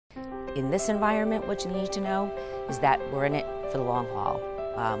In this environment, what you need to know is that we're in it for the long haul.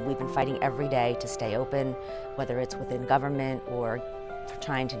 We've been fighting every day to stay open, whether it's within government or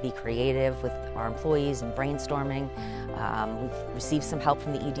trying to be creative with our employees and brainstorming. We've received some help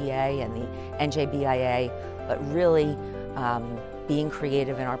from the EDA and the NJBIA, but really being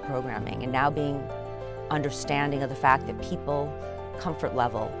creative in our programming and now being understanding of the fact that people's comfort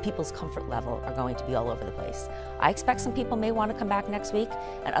level are going to be all over the place. I expect some people may want to come back next week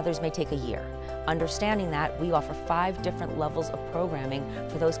and others may take a year. Understanding that, we offer 5 different levels of programming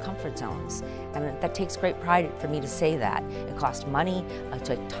for those comfort zones. And that takes great pride for me to say that. It cost money, it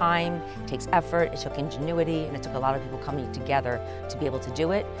took time, it takes effort, it took ingenuity, and it took a lot of people coming together to be able to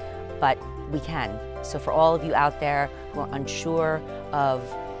do it, but we can. So for all of you out there who are unsure of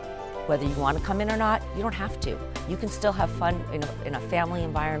whether you want to come in or not, you don't have to. You can still have fun in a family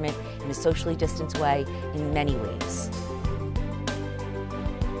environment, in a socially distanced way, in many ways.